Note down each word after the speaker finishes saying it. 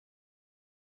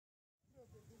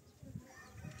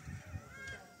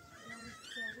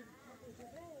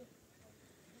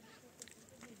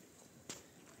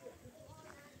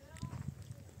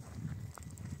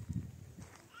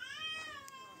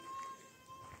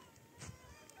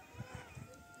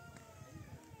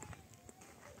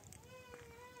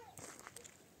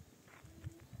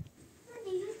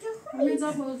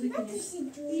بذار بازی کنیم.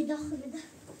 بی داخل بده.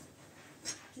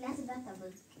 کلاس بتا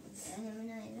بازی کنیم. انا من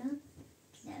ایران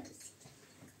کلاس.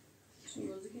 شو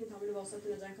بازی کنیم تمام واسط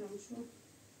نزن کنم شو.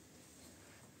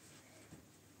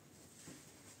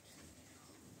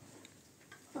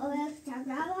 یک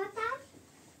تبرا واتم.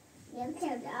 یک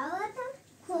تبرا واتم.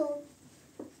 خوب.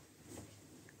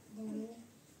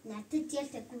 نه تو تیل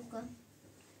تکون کن.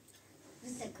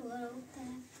 تکون رو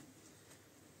بکنم.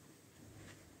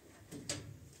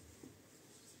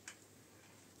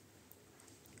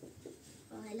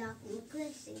 حالا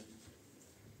میکشیم.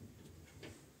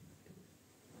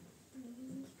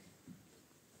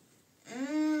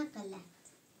 غلط.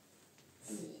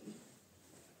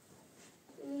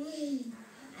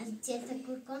 از تیل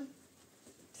تکون کن.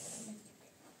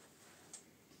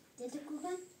 تیل تکون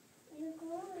کن.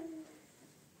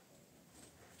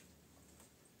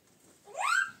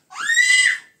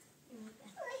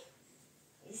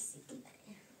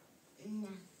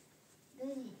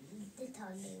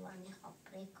 لیوانی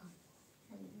خاپره کن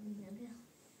نبیا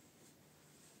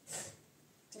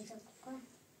چطور کن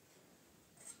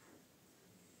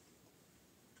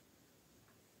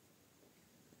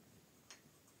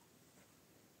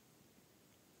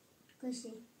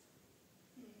کشی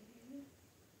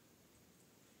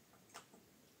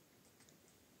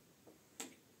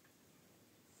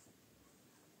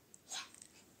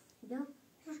بیا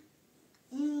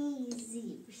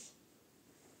ایزی بش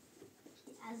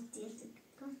از دیل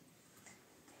کن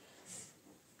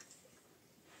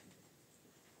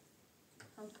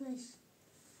کش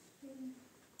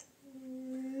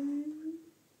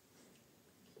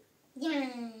یو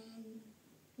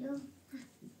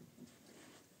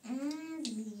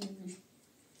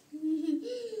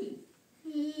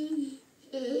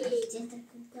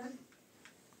چطور کن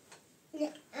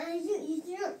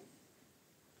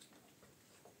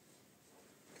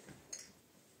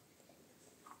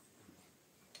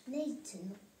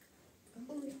Leiten.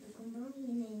 Como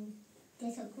vienen de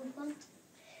esa culpa.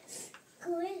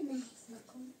 Como es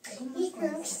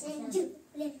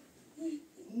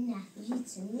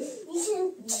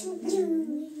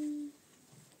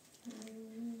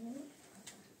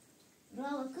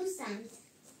Bravo, konstant.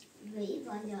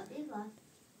 Ibal, ja, ibal.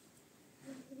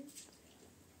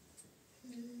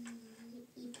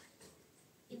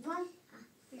 Ibal?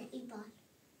 Nej, ibal.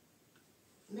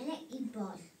 Men det är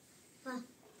ibal. Ha.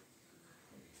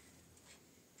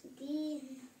 Det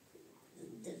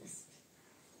درست.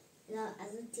 لا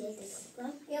از اون تیل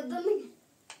تکون یا بمونه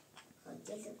خود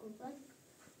تیل تکون کن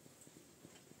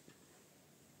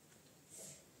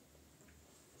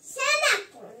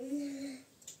سمک کن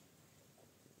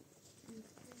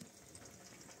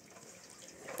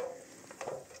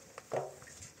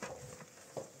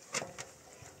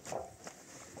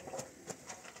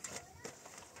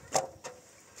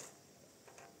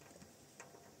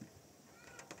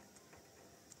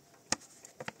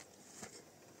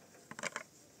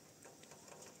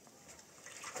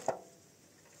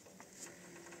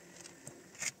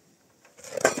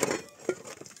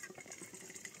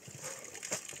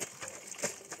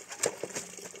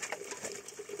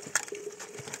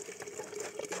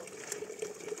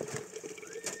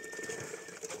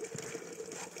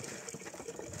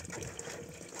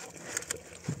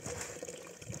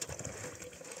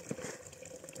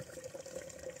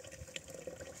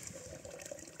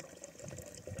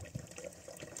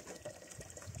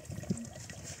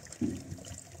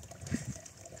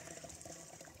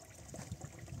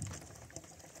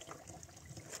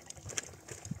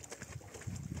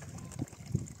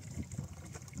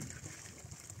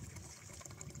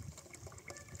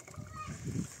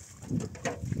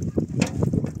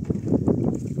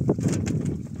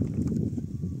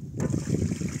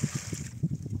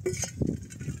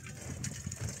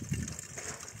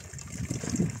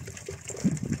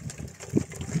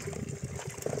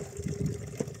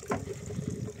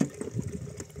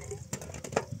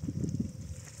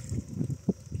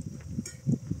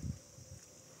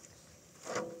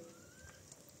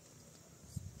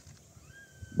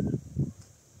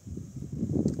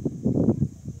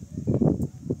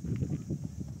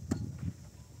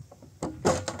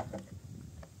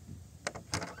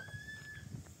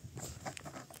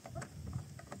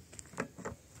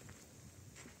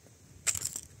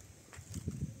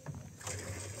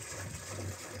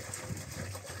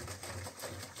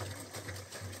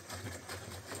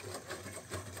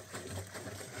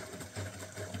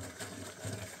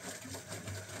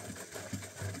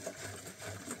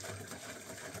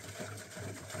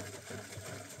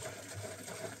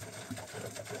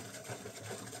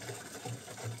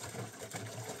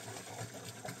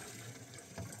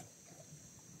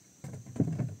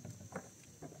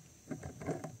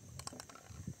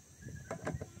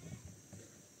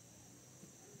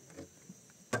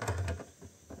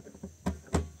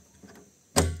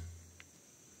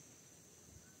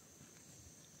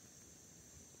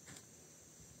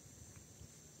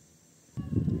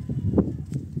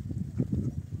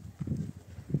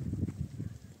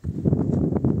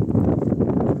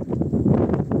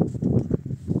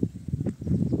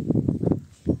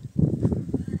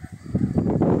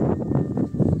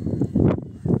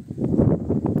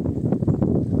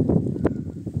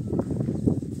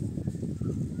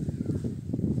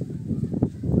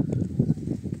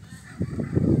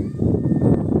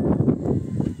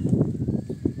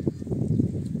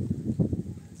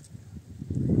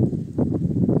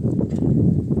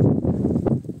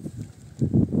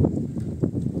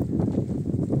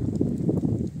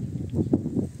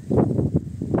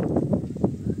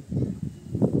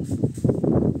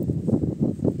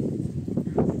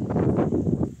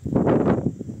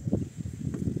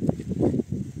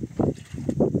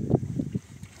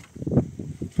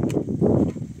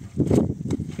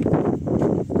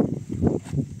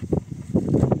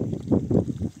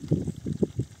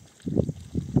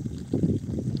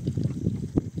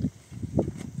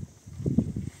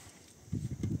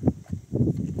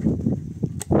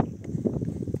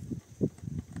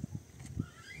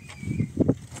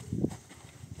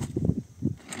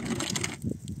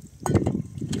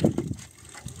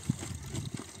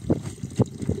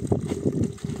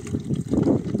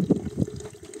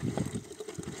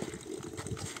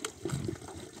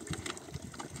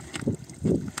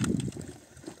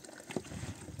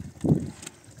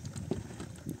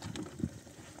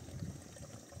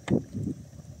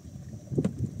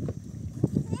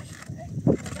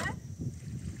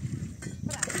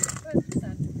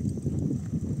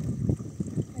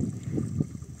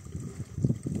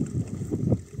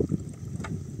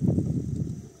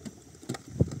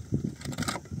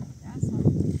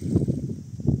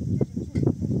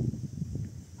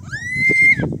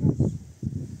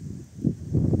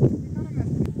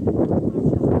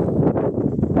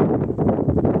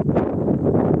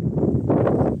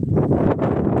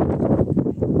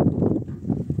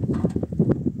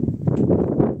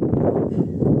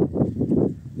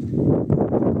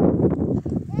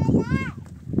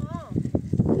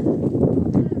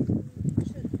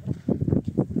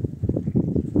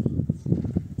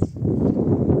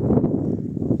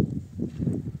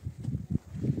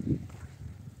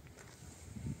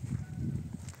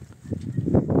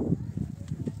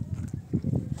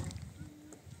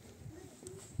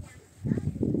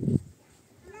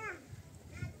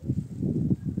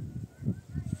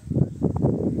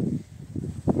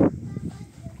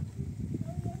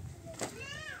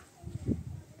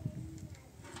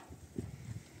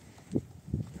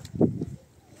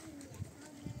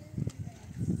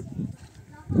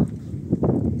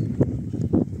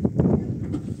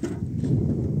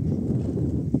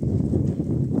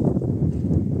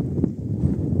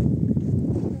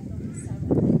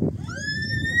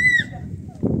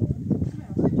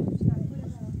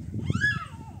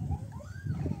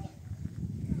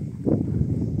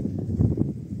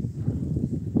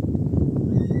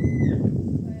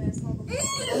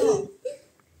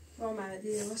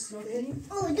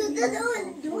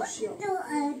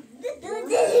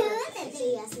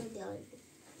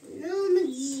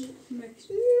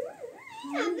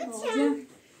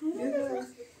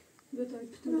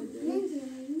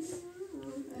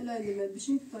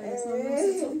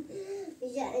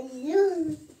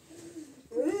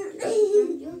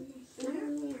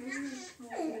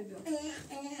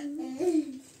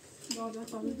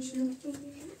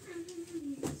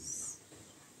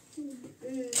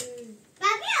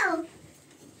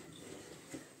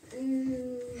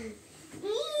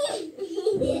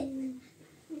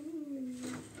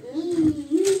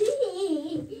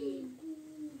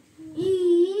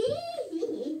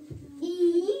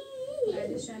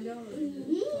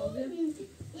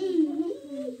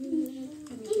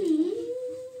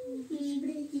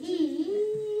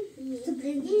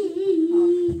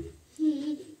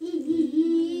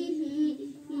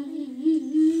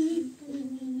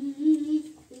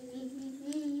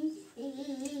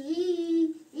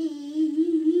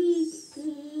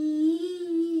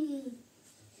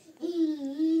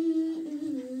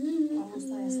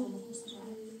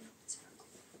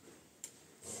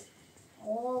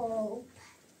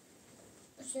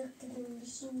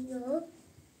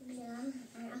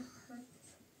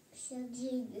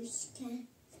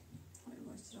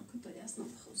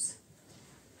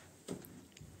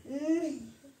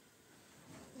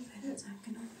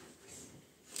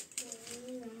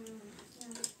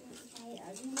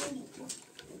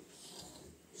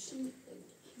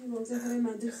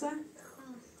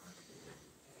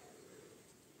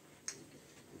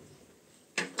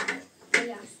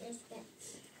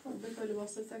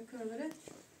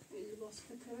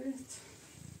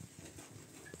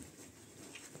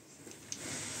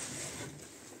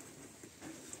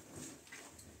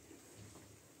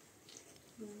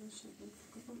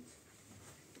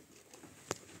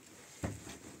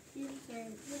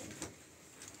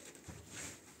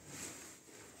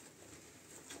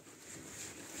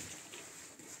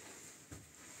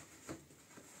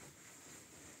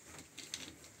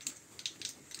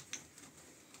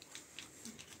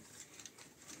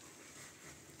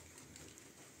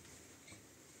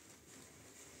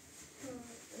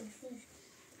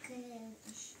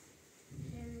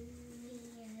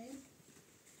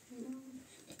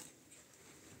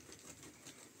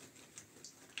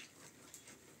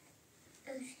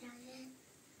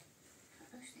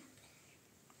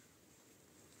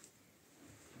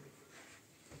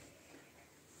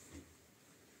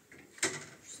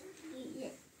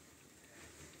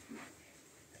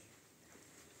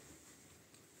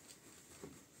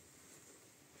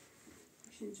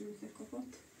Şimdi kapat.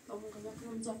 Tamam,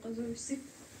 kazaklarımızı atlatıyoruz.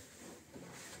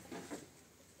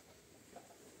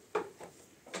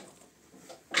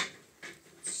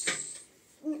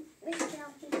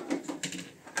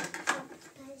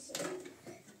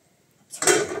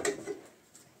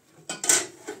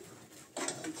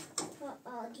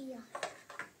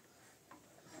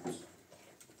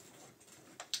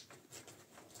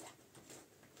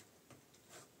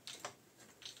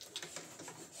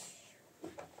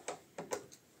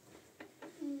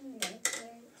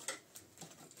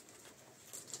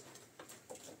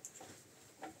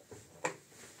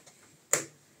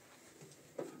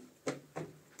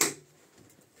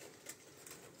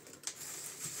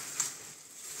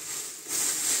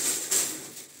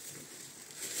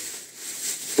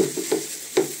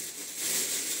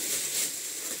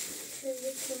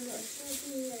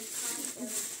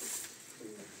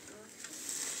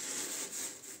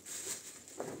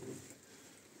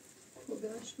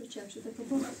 Pobierasz, wyciąłem się tego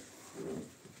boku.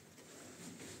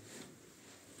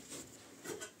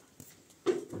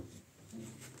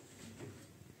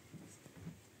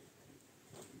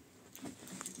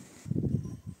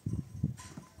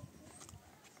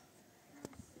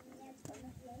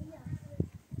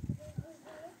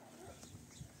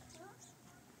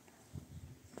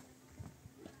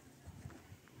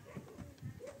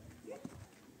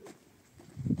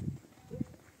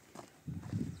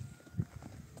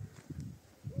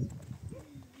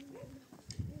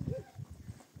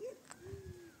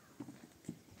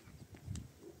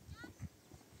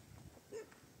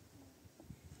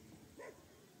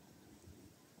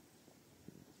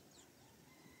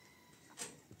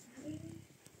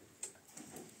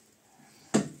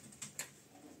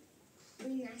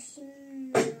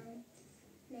 naszym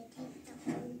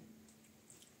medytatorem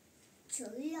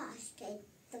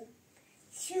curiositeten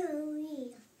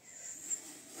curious.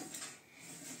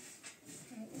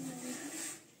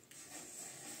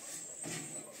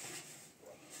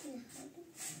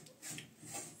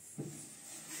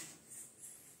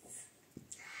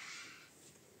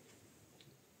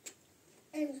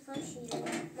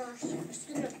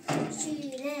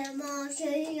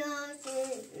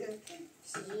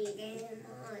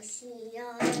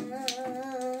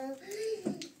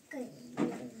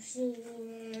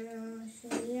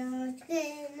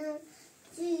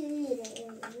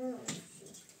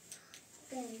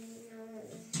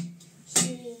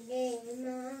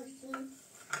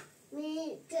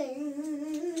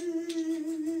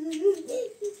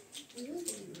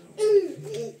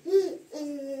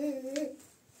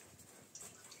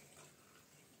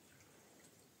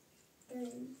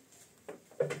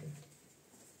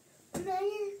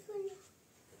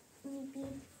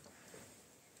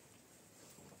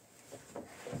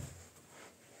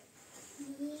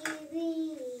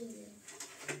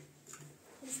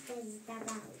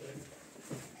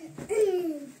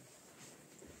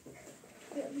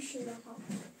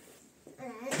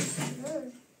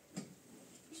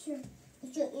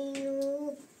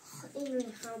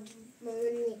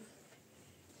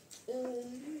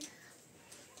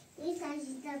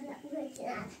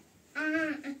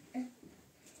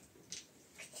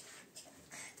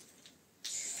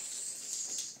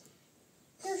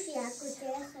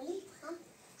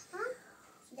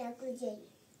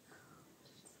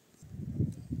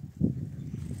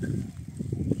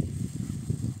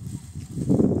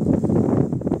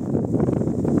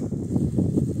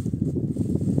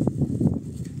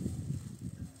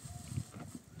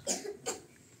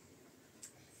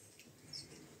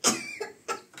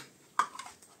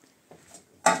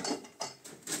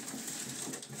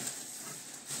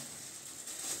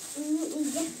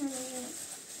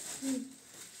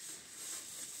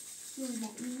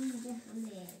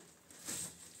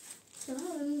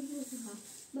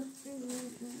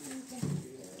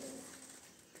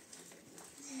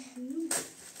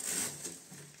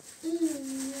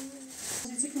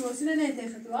 موسیقی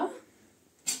نتیخت وا؟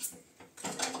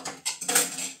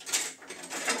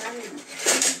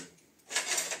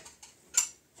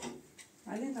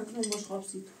 عادي تاكلوا باش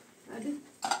خابسيتو عادي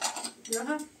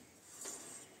يلا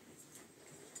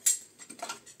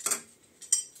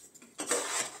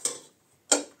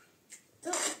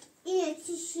این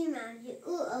چیشی مردی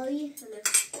او آیه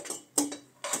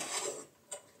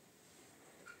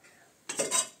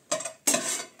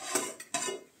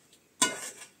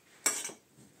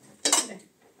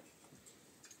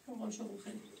همه شغل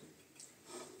خیلی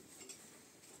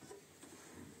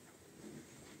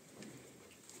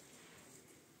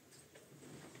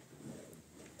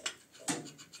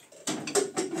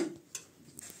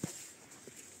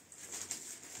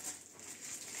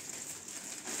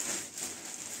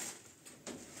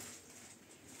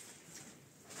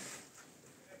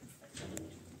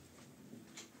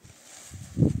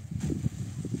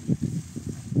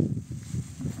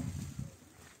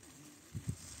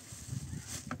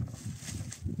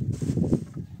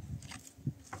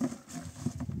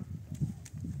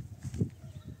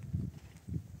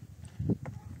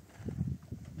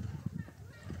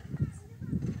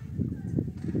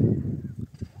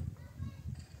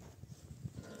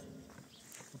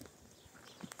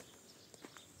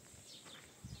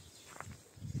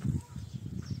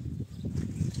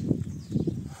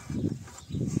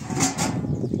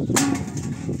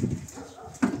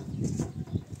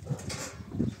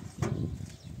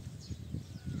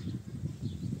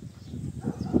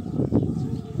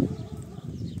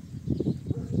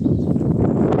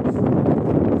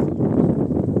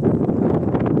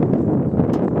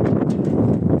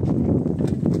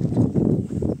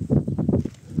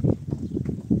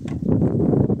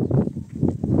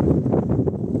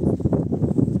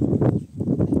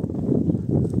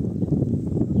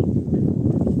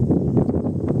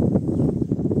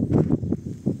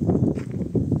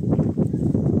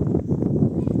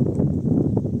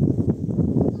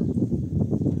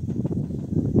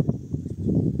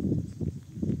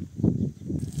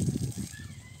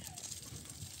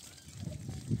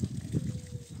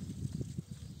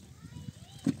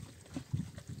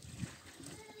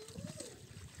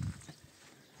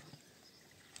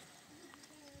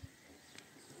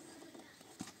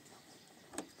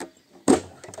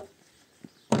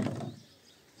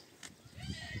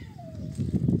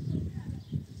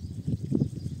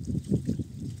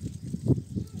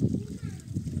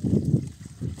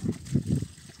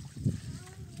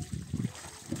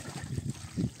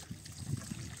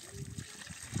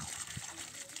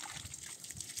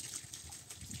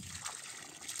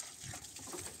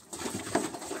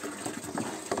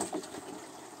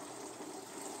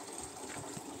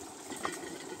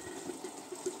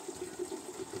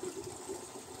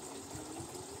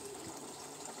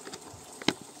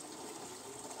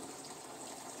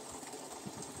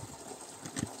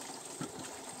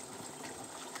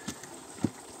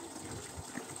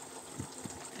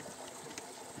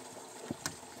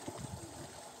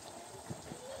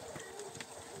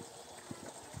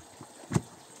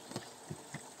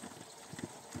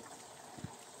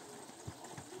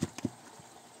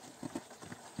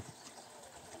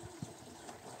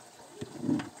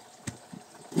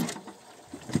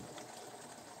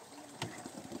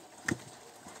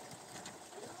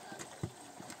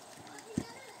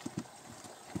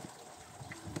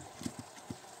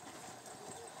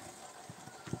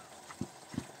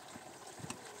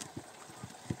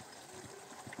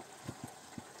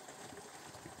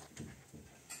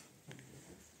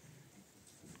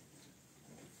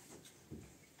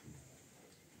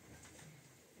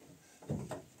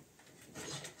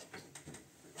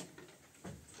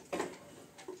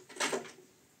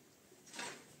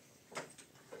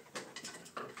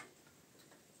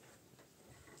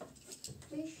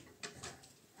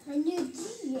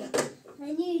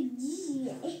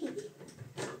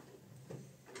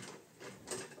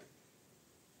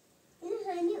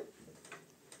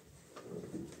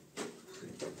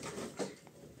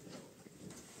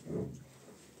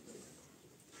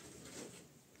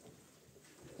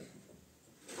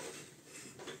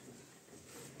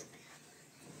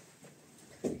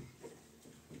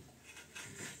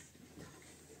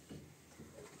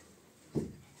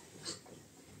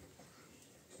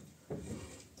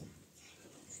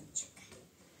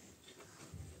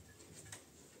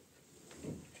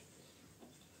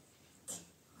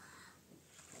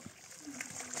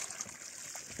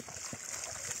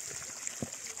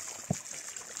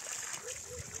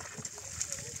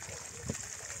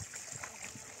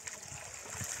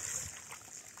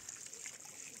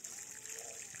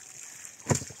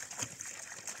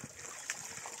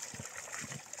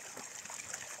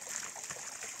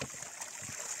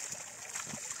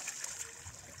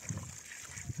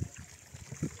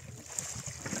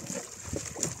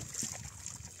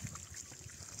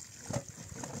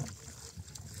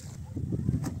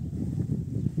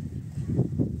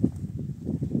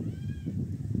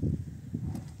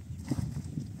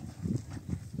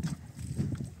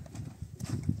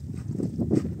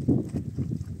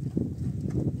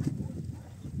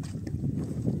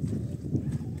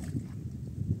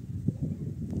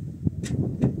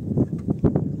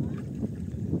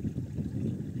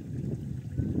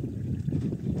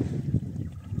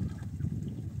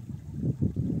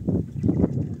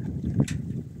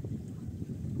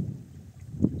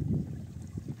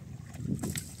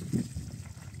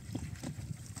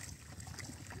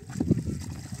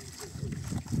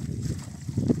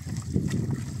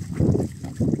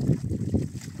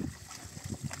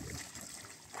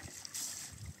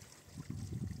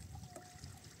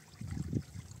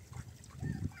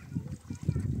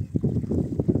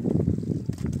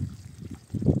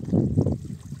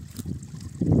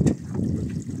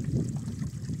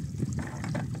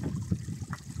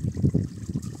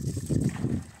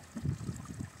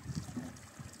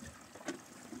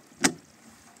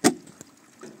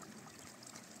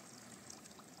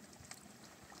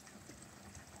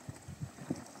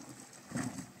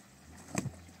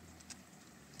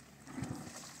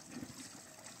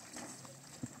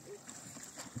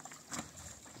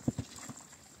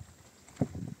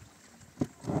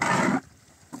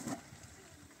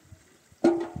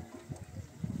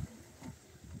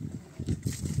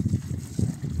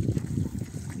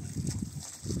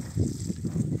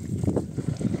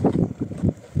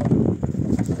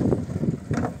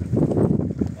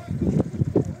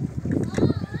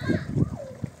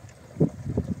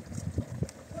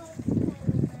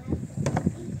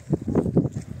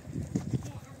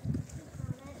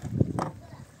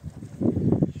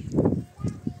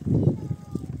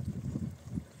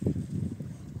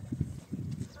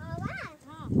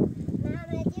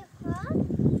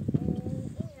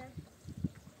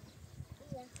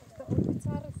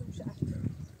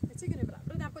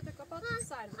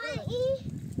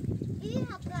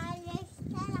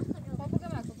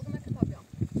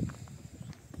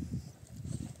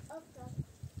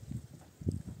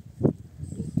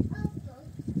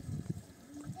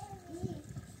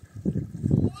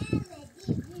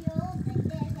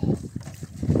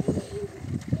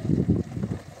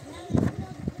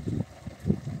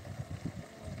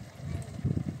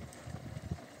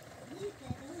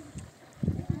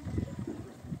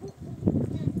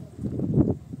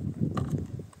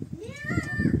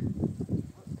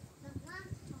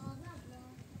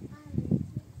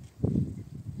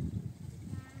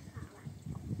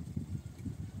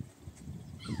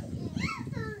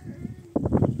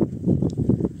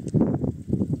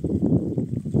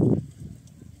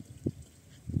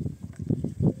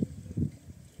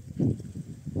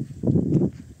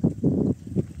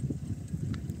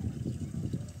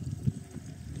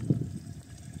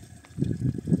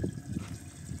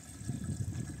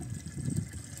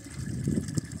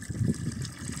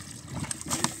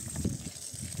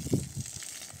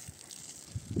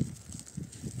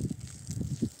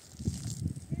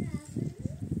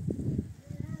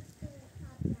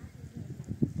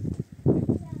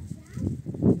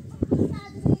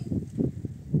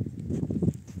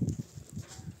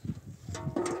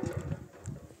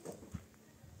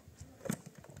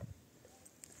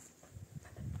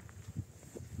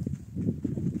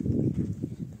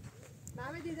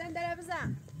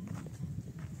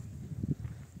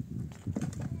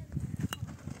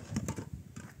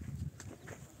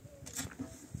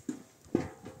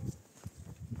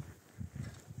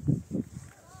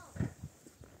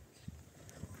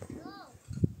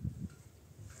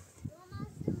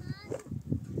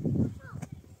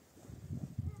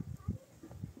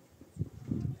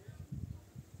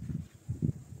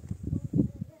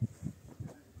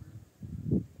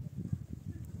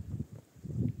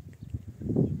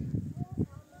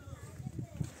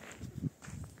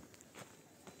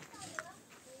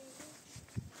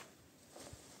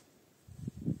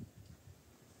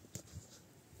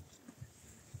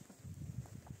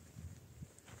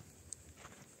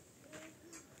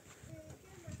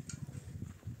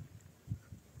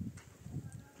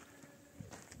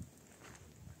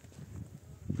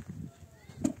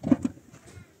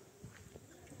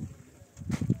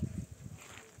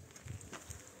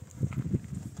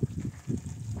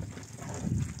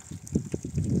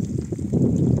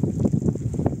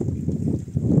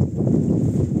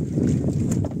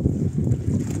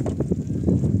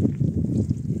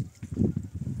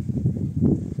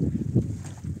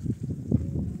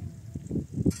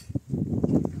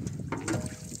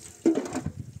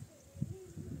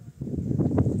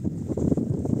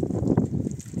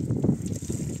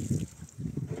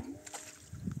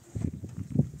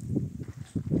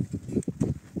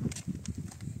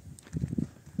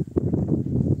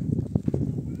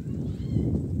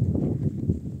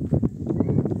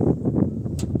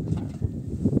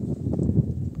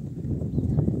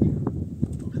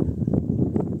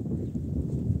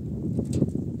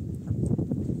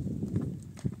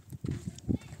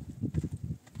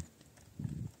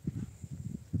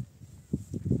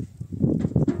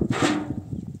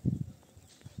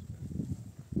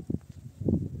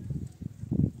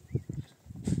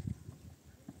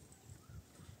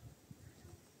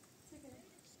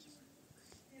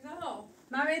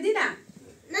محمدی نه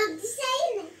محمدی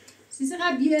سعیده سیسه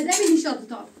قبل بیاده می نیشاد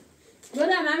تا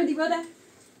بوده محمدی بوده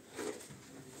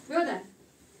بوده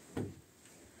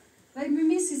ولی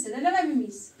میمیز سیسه دله و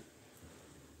میمیز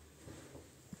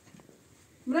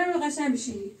برای رو قشنگ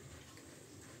بشینی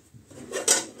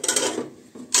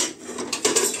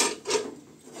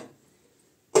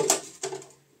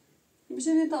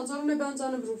بشینی تا زارونه به آن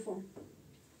زانه بروفون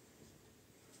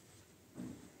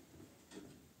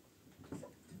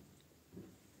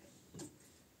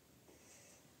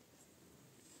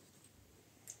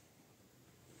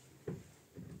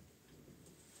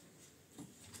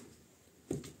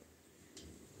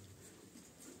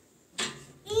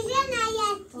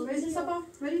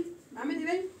Ready? Ahmed,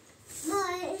 ready? No,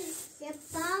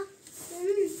 c'est pas.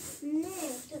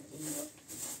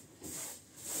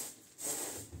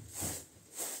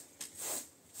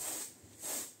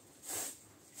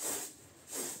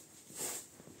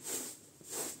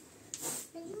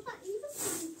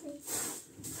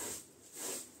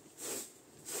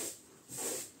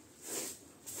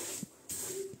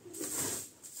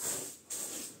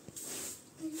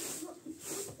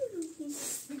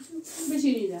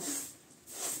 بشینید.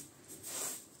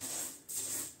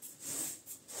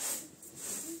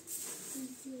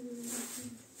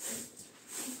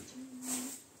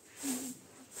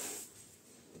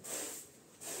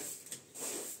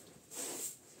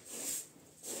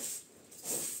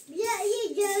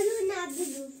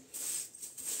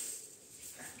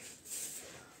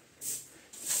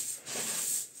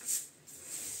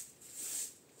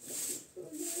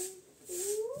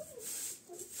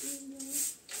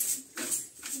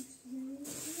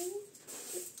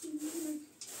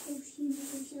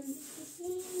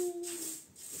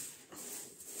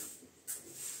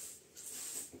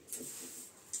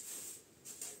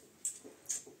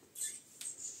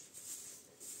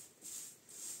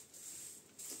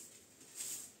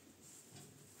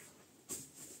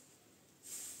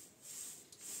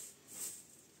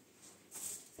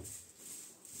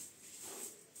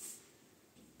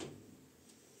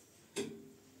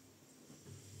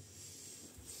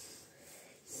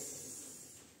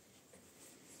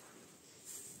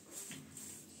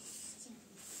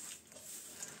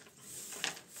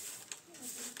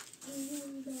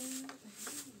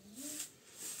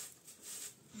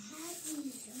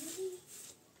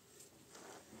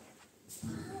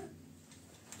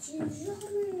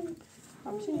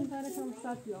 بشینید تا کم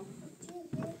ساعت بیام.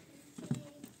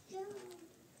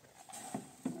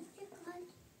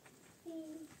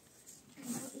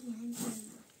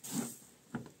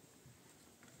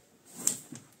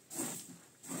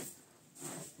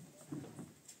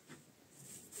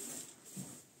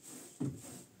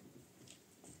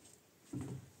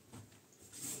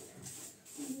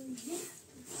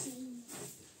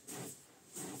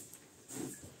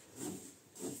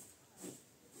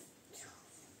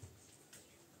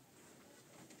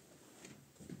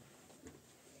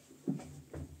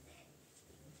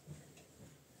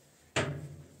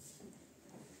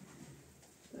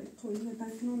 خودم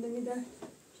بکنم نمیده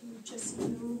چه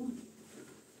سیمو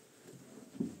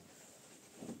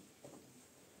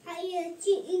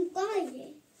حیاتی این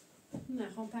کاره نه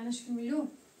خواهم پنش که میرو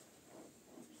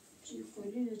چی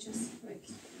خوری نه چه سیمو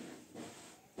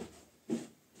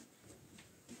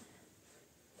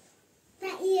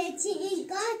حیاتی این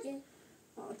کاره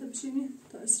تا بشینی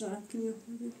تا استراحت کنی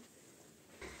خودی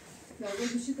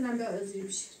لازم بشی کنم بیا ازی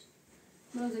بشی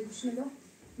لازم بشی نگاه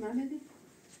محمدی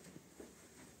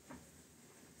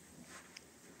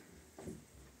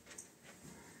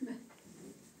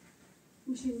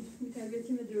میشینی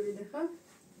میتربیتی مدروری دخواه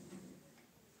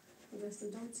و دست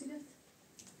دام تیلت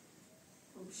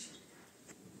و بشین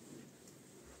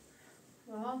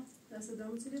و دست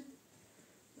دام تیلت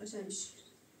عشان بشین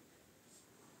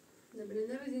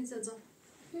نبینه نبیدین سدزا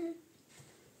و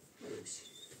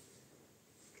بشین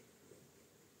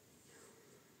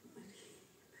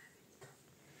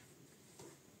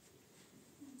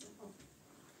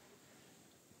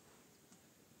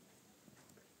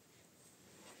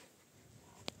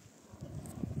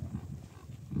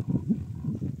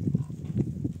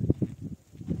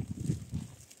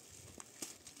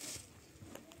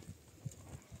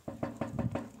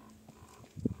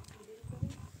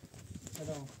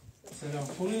سلام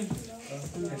خوبی؟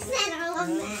 سلام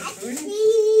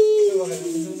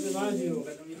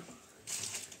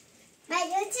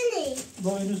بایوتنی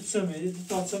با اینو سمیدی تو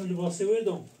تاچم لباسه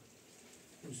وردم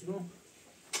مسلم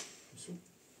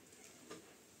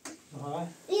ها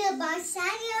بیا باشا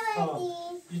وردی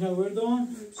اینا وردم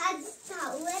از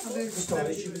تاوه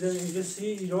استوریچی بدن اینجا سی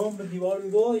ایران به دیوار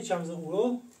میگو چند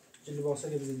اورو لباسه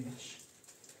که بزنیش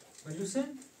مجلسه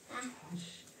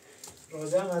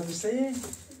راجع مدرسه؟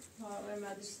 آره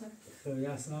مدرسه. خیلی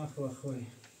اصلا خوبی.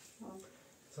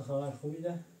 چه خبر خوبی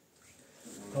ده؟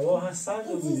 هوا هست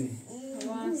سرد و بودی؟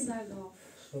 هوا هست سرد ها.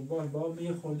 خب با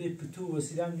یه خورده پتو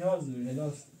وسیله نیاز داری.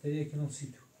 هلا یک نوع سی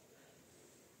تو.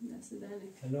 دست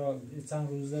دنی. هلا چند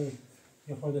روزه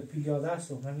یه خورده پیاده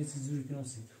است و همه چیز زوری کنم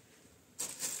سی تو.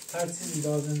 هر چیزی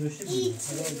لازم داشته بودی.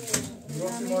 هلا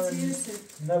گفتی ما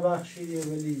نبخشیدی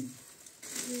ولی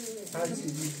هر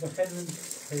چیزی بخیر من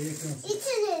پیدا کنم سی تو. ایچه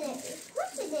ننه.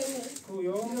 کوچه ننه.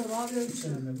 کویو؟ ایچه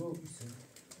ننه بو ایچه ننه.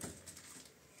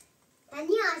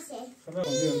 Ani ase. خب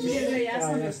بیا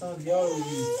اصلا بیا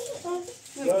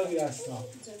اصلا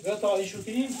بیا تا ایشو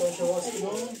کنیم تا شواز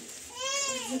کنیم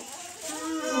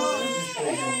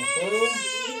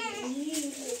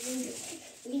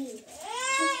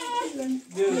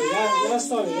بیا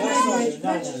استاوی نه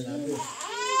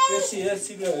یه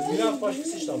سی بیا پاش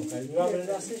کسیش تا بخیر بیا بره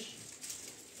دستش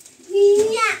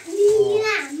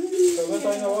بیا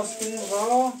تا این آواز کنیم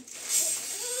را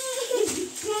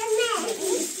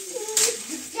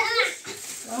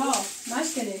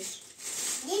مشکنش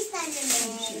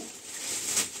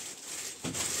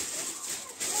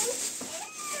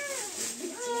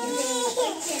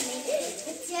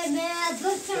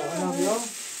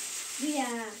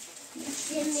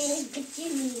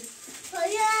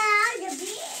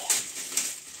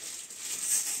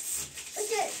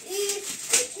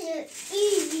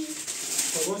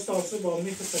باز تاسو با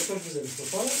میخ سکر بزنی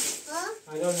خب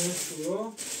الان نیست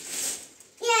رو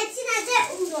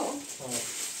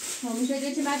میشه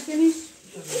دیگه چی مشکنیش؟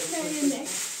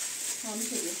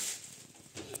 میشه دیگه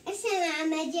اسم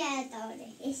همه جا داره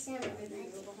اسم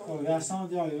خب یاسان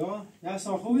دیایا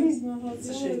یاسان خوبی؟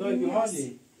 چه شیدای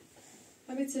بیحالی؟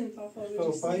 همه چی خوابی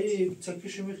خب پایی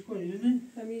چکشو میخ کنی نه؟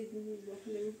 همه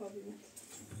نمیخوابی نه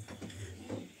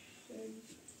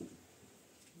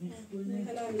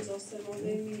هلا همیز آسمان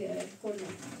نمیگه کنم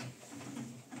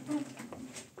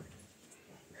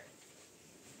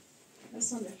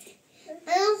بسانده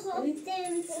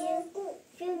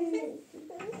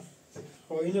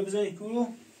خب اینو بزنی کورو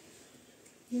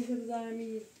میشه بزنم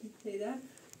این پیدا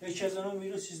یکی از آنها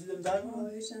ویروس چیز دیدم در بود؟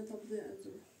 آه چند تا بوده از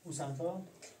اون او سنتا؟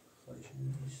 خواهیش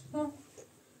نیست ها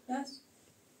دست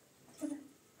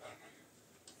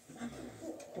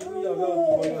خوبی یا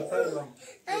بالاتر با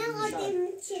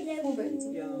خوبه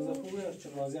یه نوزه خوبه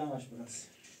چه راضی همش برسی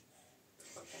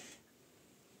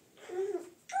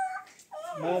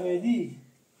محمدی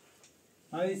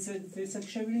محمدی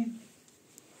سکشه بریم؟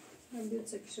 هم بیاد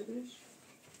سکشه برش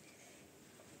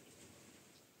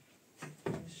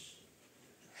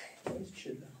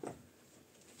چه ده؟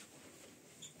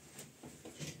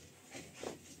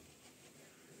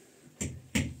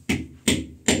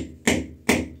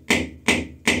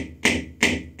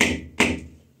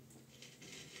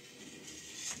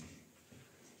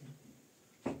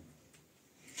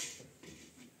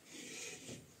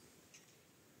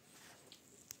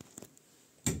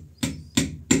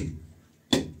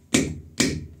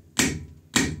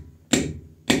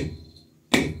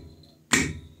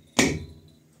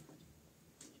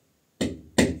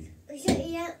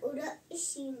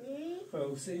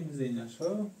 خب این زینش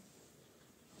ها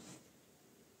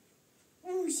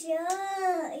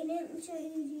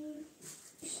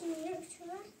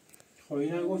خب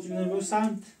این هم گفت بینه برو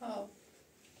سمت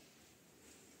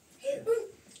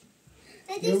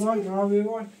بیوال نه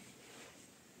بیوال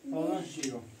آنها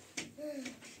شیرو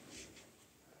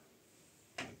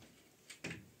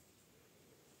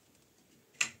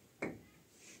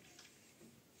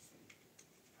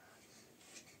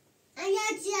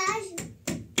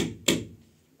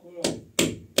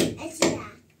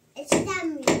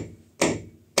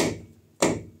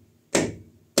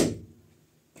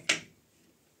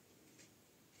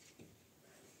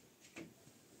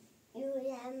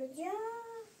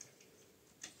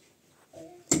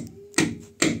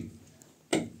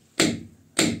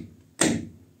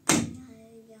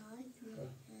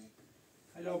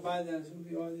حالا بعد از اون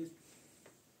بیادید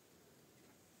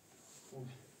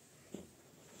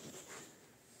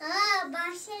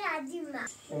باشه ردیمه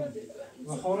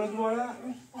و خورد دوباره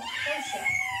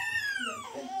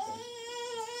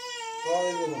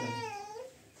خواهی ببینم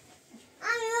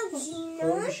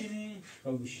بشینی؟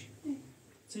 بشین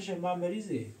چه شد من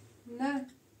بریزی؟ نه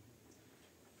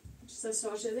چیزا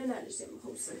سار شده نداشتیم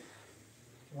خوصه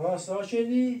راستا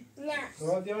شدی؟ نه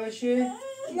رادیالشی؟ نه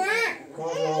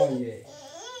کارایه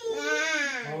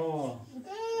نه آه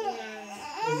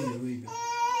بگیر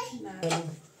نه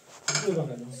دو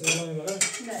بقیدم سه بقیدم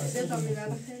نه سه تا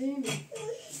میبره خیلی میگم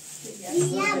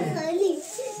خالی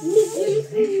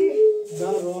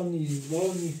در راه نیست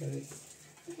راه میخره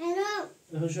هلو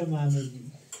بخشو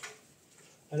محمدی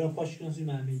الان پاش کنسی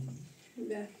محمیدی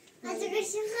بله حتی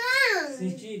کشم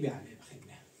سیچی بیامه بخیر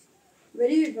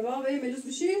بری بابا بری ملوس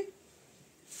بشی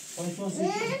پاش کنسی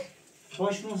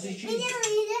پاش کنسی چی؟ اینو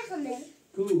دخمه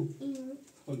کو اینو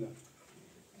خدا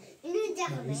اینو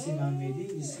نه ایسی دخمه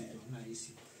محمیدی ایسی تو نه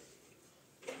ایسی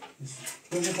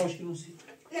کجا پاش کنسی؟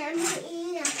 نه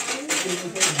این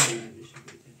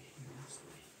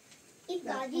این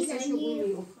قاعدی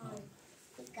زنی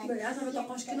بله اصلا تا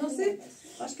قاش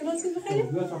کناسی بخیری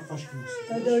بیا تا پاش کنسی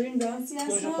تا دارین دانسی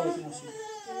کجا هستم پاش کنسی؟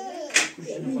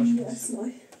 کجا این پاش کنسی؟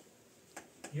 اسمای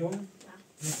یوم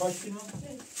پاش کنم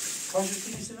پاش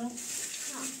کنم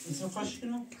اسم پاش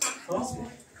کنم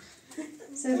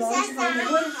سه راه چه کار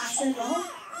نبود سه راه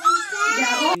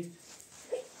دعوا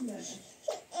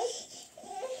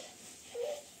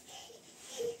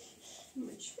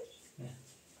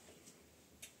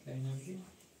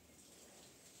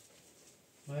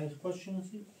ما پاش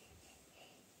کنسی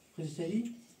خیلی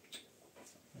سری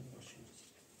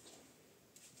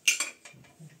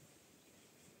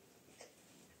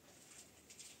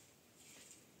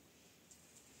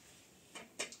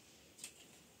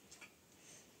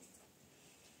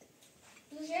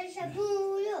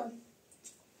شبولو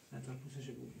نه تا پوستش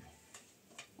بود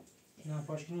نه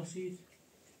پاش کنسید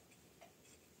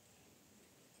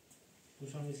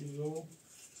دوستان رسید رو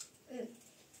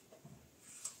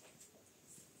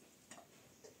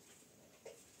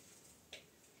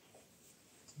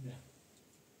نه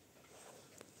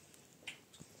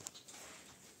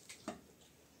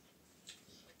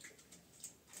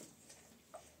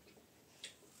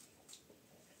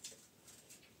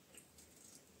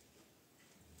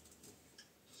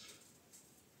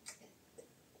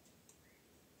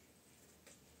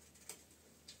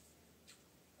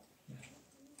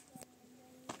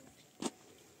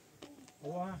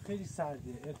واقعا خیلی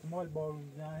سرده احتمال بارون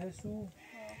دیدن هست و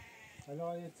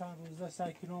حالا یه چند روزه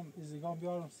سعی کنم ازگام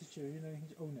بیارم سی چه اینو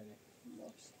هیچ او نده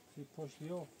سی پشتی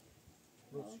ها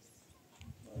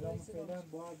حالا من فعلا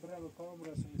باید برای به کارم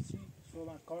رسونی چی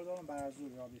صبح کار دارم بر از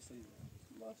روی را بیستایی دارم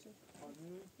باشه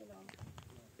سلام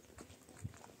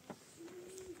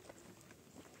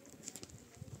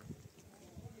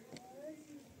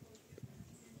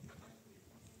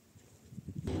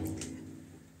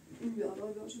این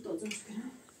بیارا بیارشو تازه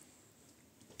میکنم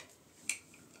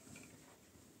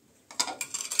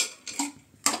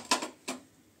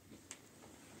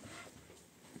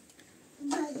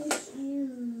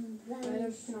بله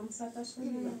میتونم سرتش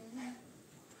کنم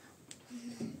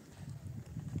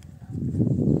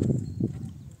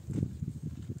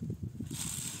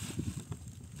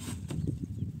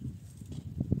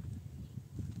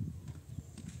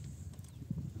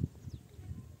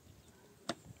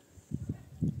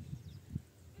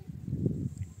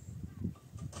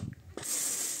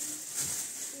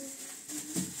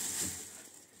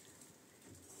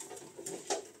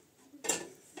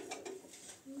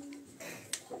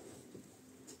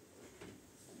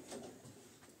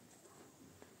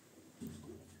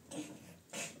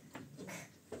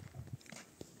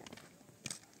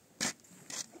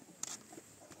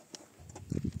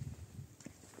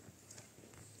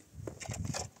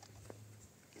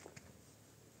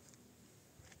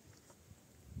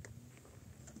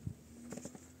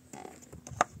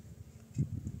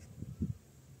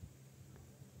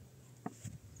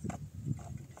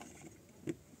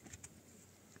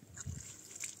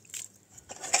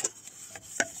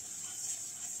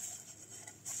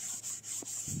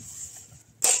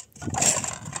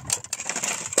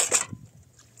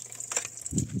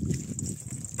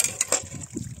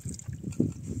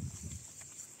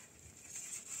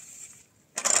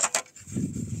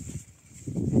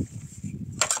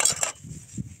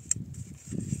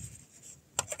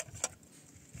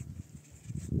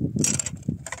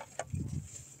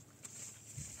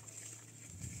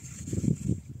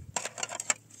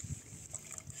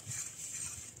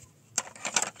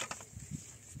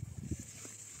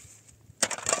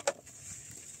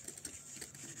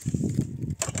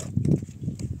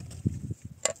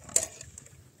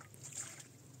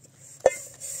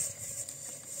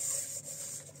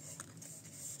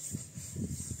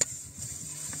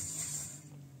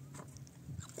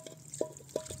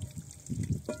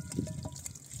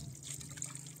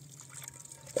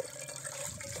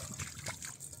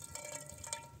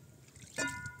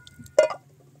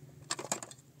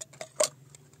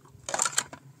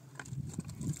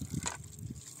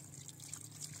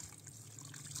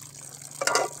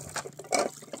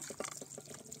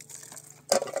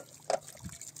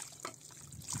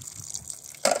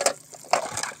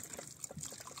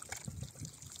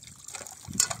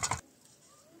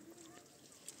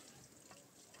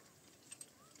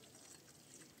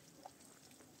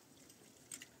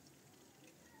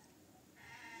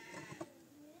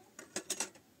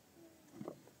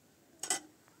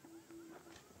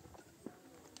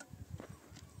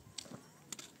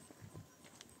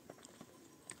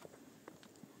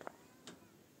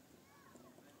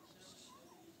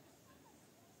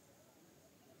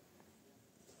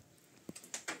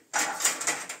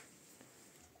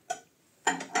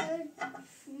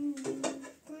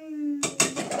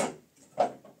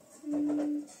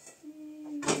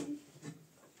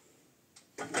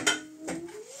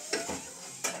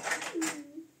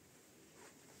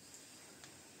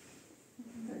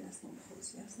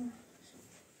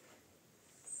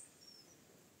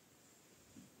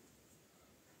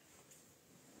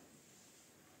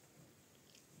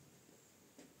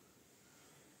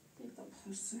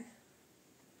خرسه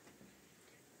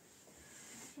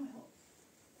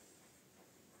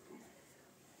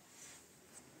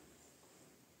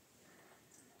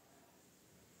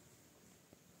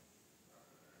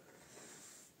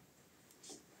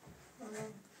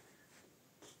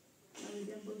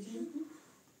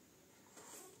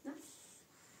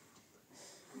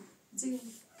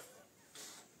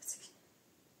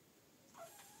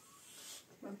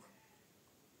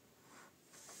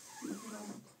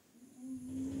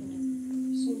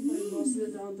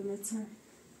devam etsen.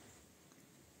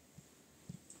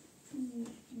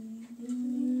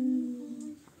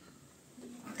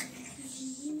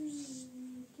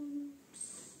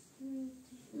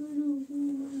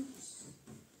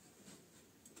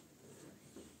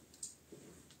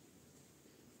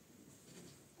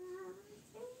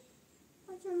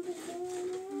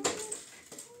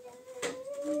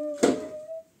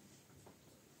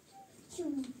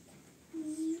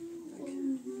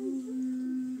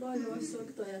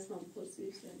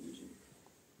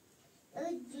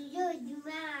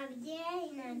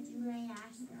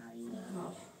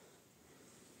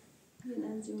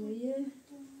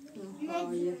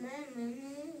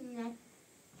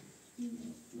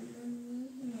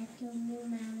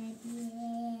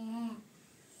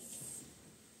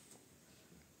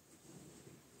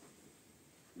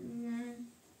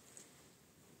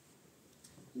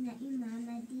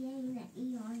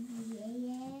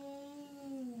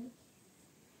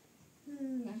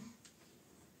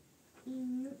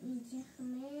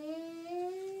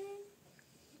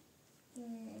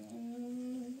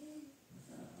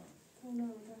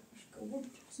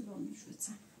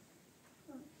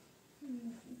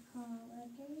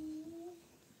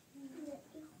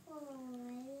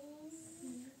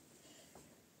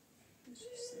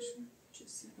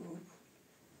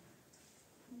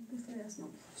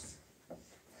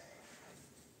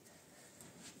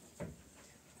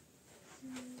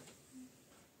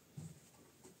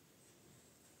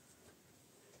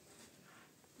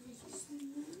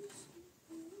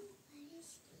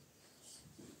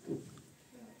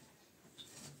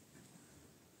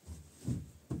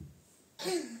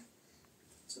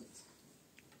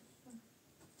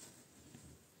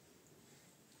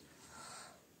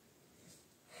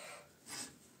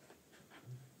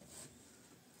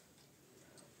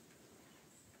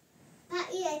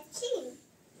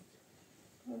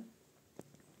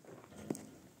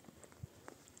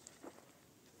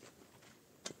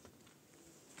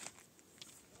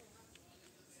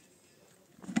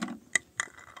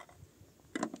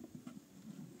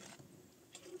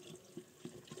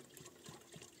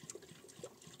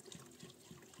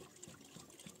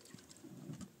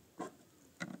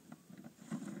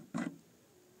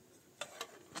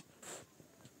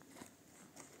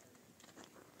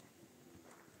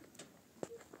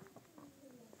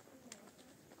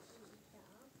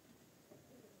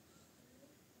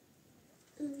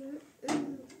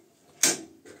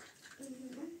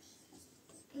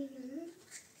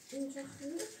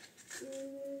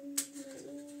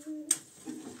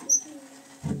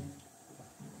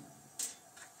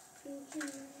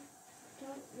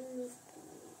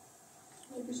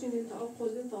 بشینید تا آب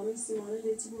خورده تا همه سیمانه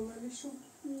لیتی بومنشون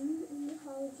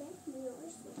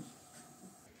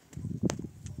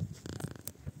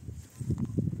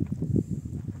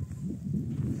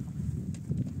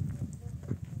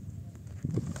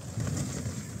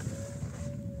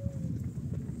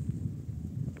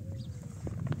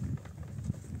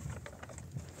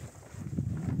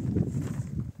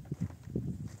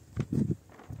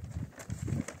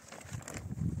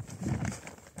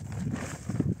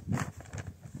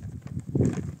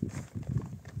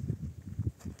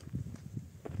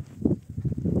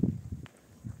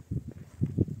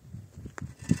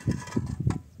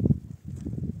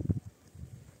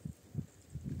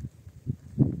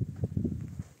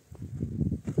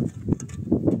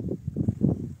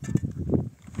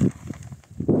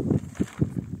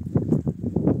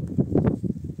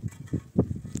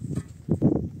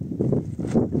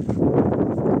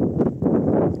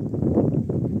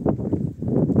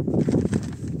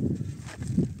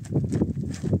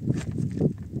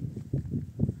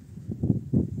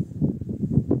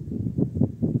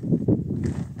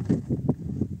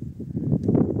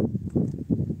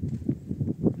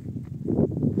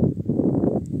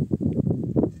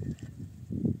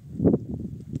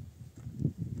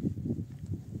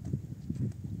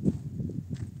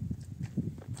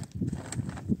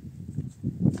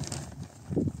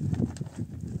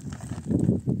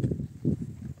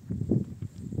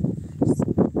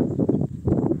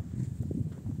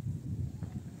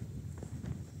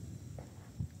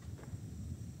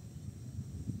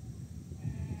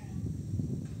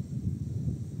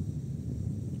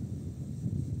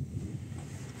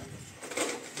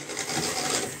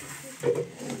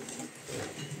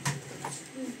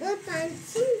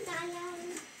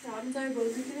تا می‌ذاری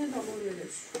بازی کنه تا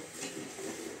بردش.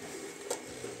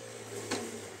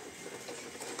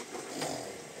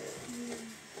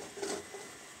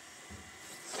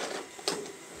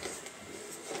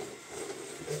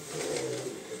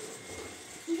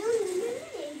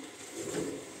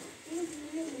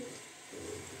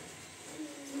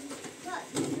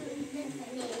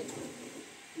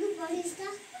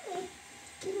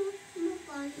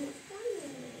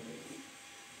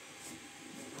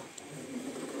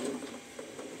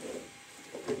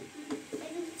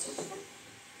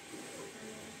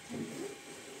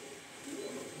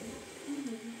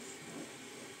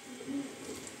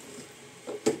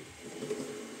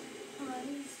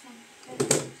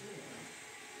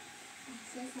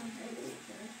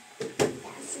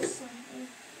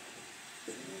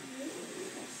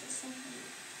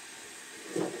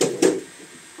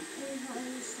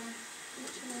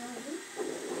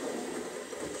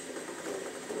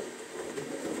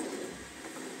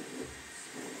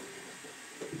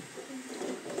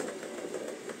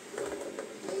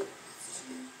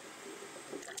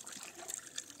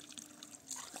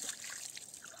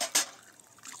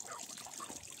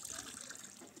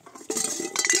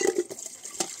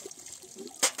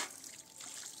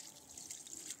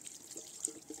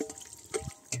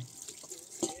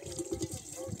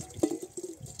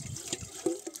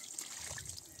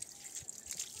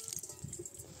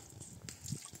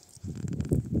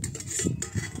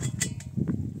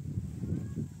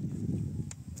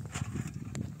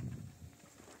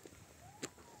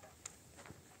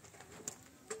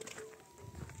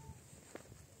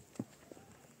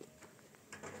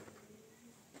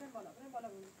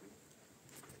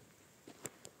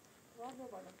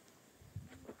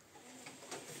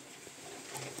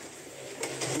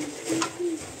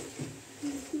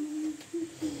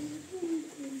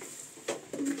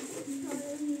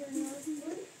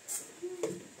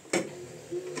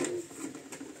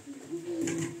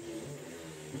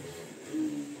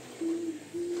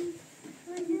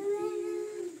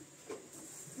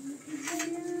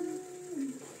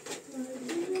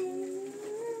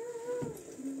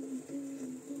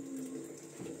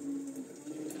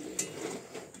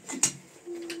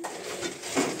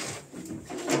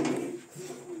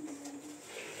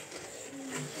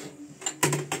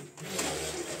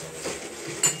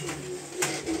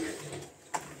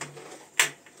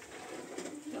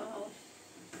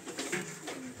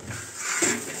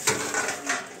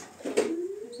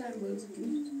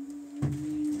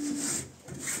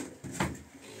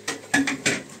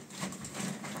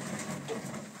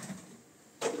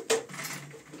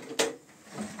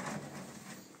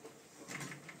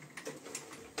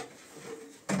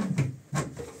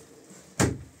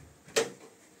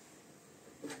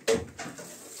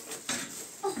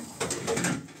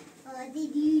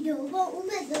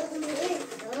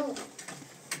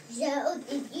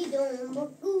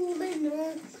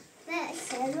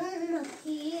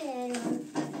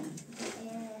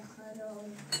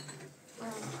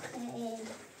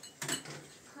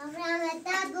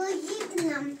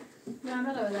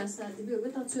 بیا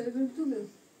بتا چای تو بیا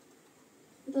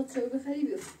بتا چای بخری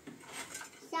بیا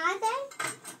ساعته؟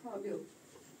 ها بیا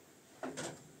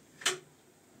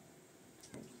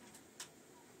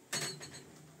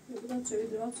بتا چای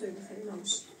درات چای بخری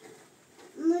نموش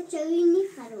ما چای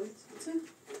میخرم چه؟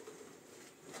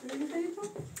 چای میخری تو؟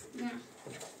 نه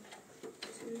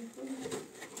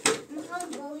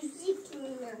میخوام بازی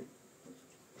کنم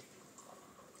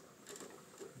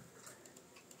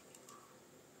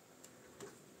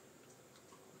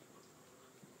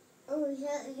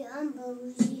شایان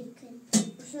بازی کن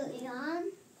شایان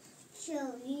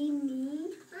شایی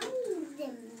میخوام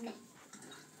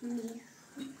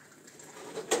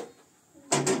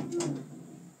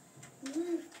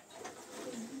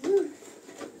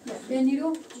بینی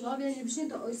رو جا بینی بشین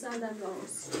تا آی سردم را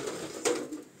هست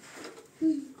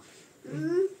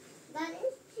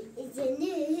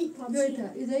بیایید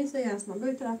ایده ایسته هستم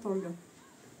بیایید طرف تان بیا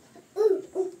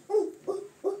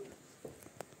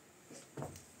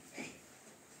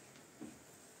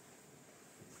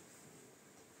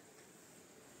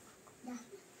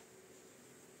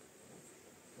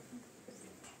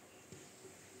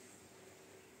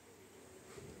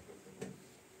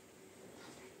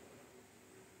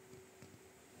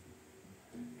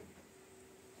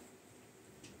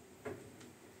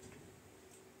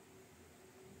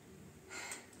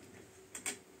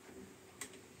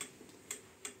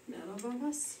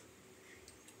بس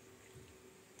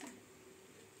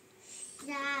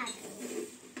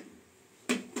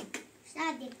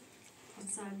شادی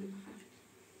سردی بخیر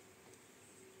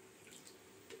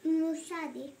اینو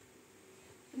شادی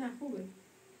نه خوبه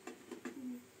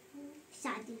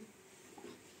Sade.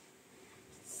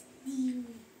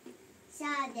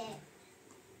 Sade.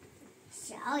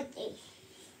 Sade. Sade.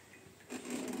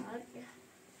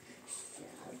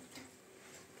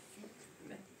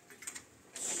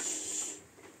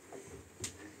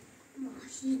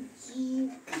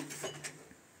 Mahicik.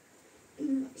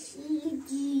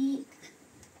 Mahicik.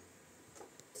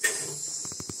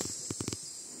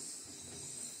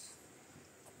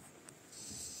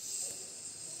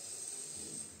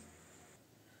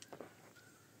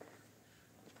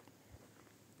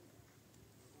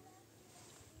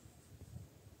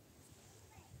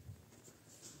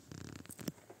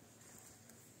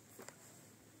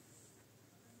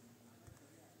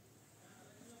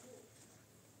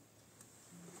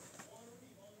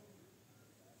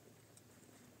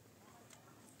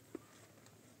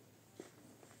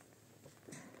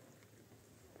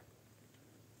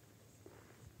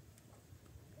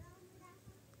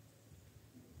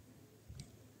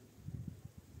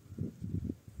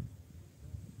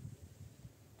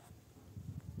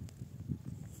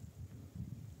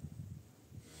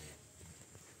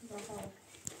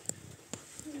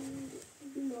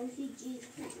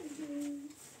 Mahicik.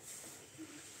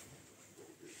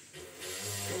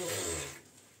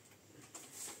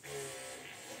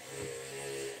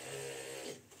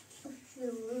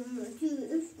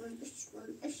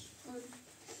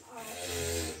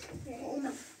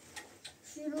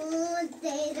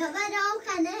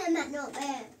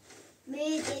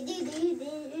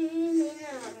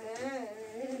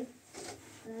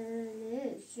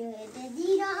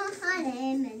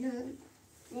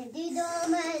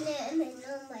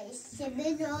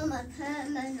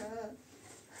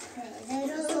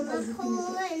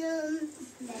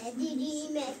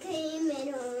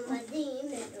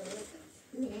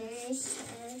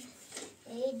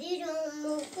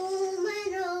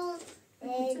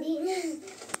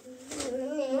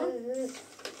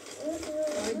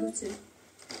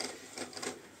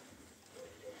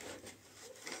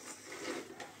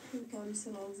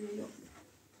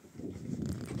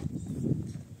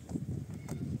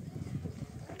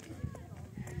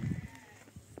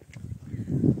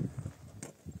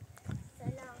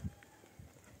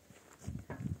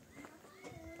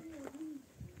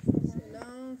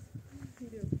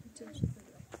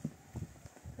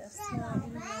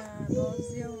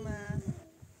 راضیه اومد.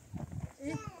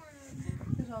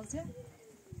 راضیه؟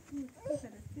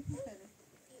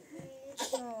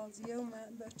 راضیه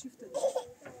اومد با چیفت داد.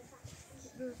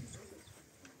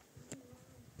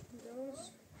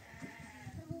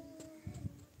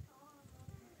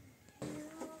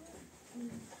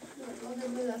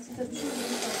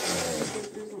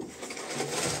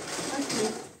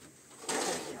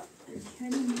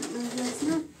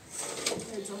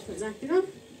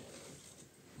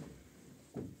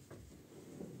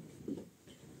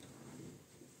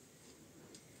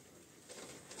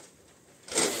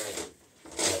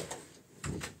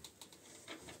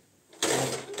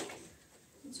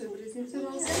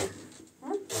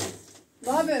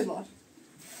 Daha böyle var.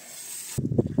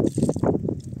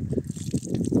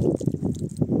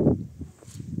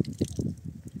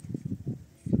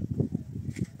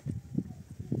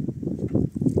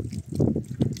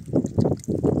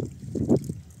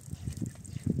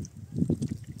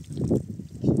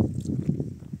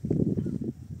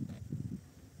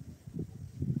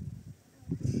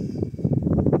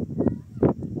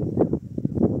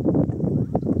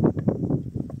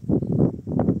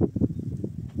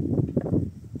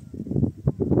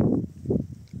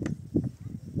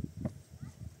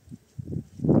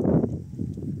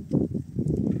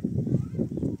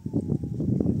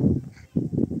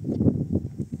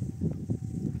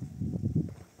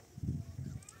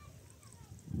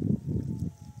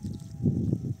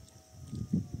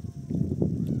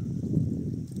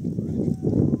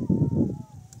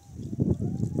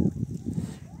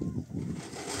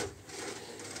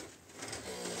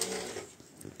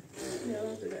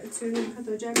 Senin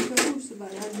hatta cami görmüşsün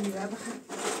bari hadi ya bak.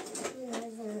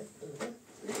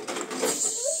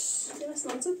 Biraz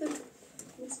nasıl da?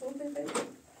 Nasıl da?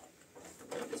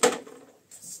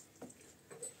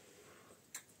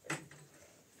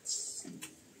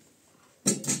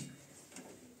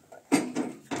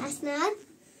 Aslan.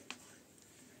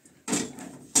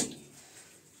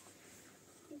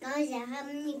 Gaza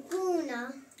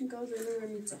hamnikuna. Gaza ile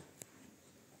mica.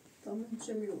 Tamam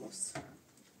çemiyoruz.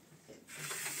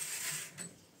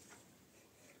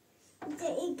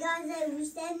 Gaza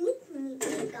müstenlik mi?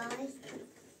 Gaz.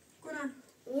 Kuna.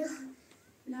 Ya.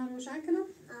 Ne روشن کنم؟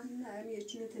 نه یه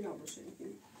چینه تلا روشن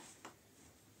کنیم.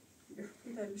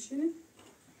 بیدار بشینیم.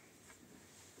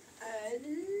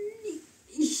 علی.